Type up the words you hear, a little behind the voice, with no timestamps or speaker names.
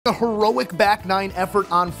the heroic back nine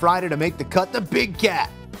effort on Friday to make the cut. The Big Cat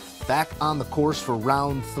back on the course for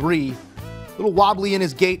round 3. A little wobbly in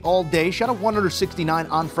his gait all day. Shot a 169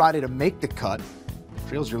 on Friday to make the cut.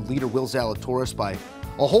 Trails your leader, Will Zalatoris, by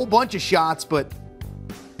a whole bunch of shots, but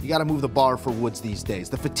you got to move the bar for Woods these days.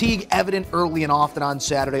 The fatigue evident early and often on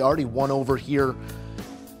Saturday. Already one over here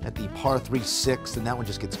at the par 3 6, and that one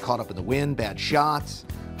just gets caught up in the wind. Bad shots.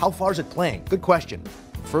 How far is it playing? Good question.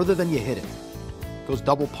 Further than you hit it. Goes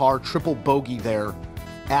double par, triple bogey there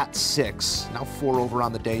at 6. Now 4 over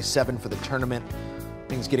on the day, 7 for the tournament.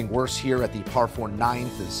 Things getting worse here at the par 4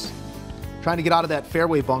 9th. Is trying to get out of that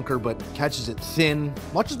fairway bunker, but catches it thin.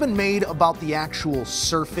 Much has been made about the actual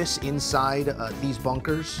surface inside these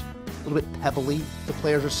bunkers. A little bit pebbly, the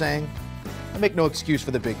players are saying. I make no excuse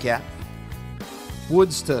for the Big Cat.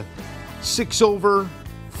 Woods to 6 over,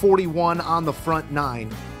 41 on the front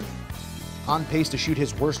 9. On pace to shoot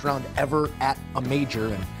his worst round ever at a major,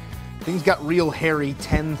 and things got real hairy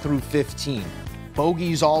 10 through 15.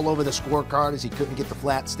 Bogeys all over the scorecard as he couldn't get the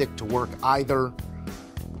flat stick to work either.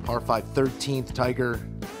 Par 5 13th, Tiger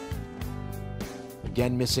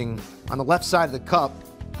again missing on the left side of the cup.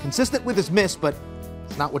 Consistent with his miss, but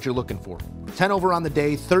it's not what you're looking for. 10 over on the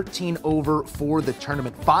day, 13 over for the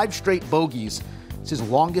tournament. 5 straight bogeys. It's his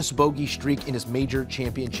longest bogey streak in his major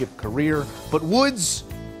championship career. But Woods,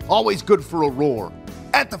 always good for a roar.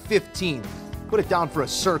 At the 15th, put it down for a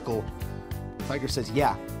circle. Tiger says,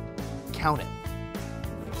 yeah, count it.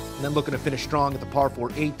 And then looking to finish strong at the par 4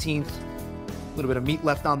 18th. A little bit of meat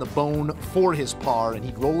left on the bone for his par, and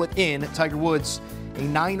he'd roll it in. Tiger Woods, a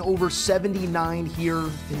 9 over 79 here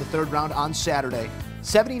in the 3rd round on Saturday.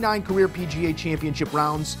 79 career PGA Championship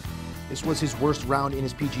rounds. This was his worst round in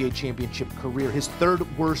his PGA Championship career. His 3rd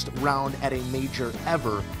worst round at a major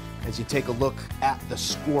ever. As you take a look at the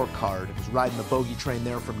scorecard, it was riding the bogey train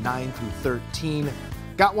there from 9 through 13.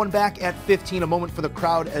 Got one back at 15, a moment for the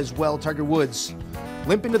crowd as well. Tiger Woods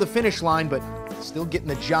limping to the finish line, but still getting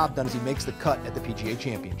the job done as he makes the cut at the PGA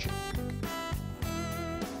Championship.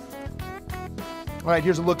 All right,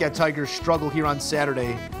 here's a look at Tiger's struggle here on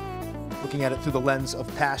Saturday. Looking at it through the lens of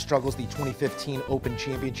past struggles, the 2015 Open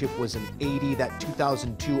Championship was an 80. That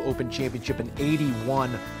 2002 Open Championship, an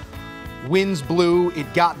 81. Winds blew,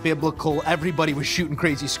 it got biblical. Everybody was shooting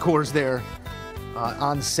crazy scores there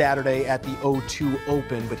on Saturday at the 02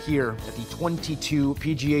 Open. But here at the 22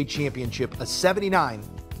 PGA Championship, a 79,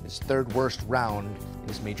 his 3rd worst round in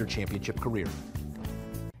his major championship career.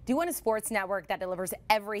 Do you want a sports network that delivers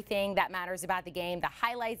everything that matters about the game? The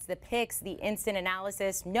highlights, the picks, the instant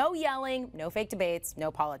analysis, no yelling, no fake debates,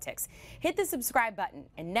 no politics. Hit the subscribe button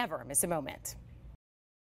and never miss a moment.